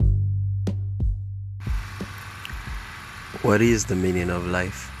What is the meaning of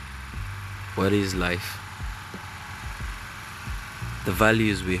life? What is life? The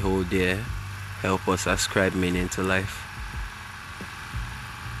values we hold dear help us ascribe meaning to life.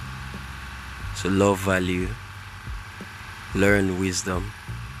 So love value, learn wisdom,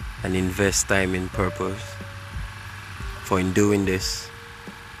 and invest time in purpose. For in doing this,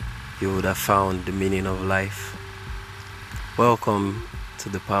 you would have found the meaning of life. Welcome to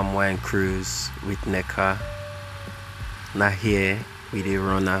the Palm Wine Cruise with Neka. Now here with a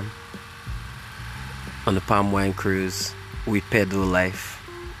runner. On the Palm Wine Cruise, we peddle life.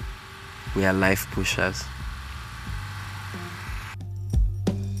 We are life pushers.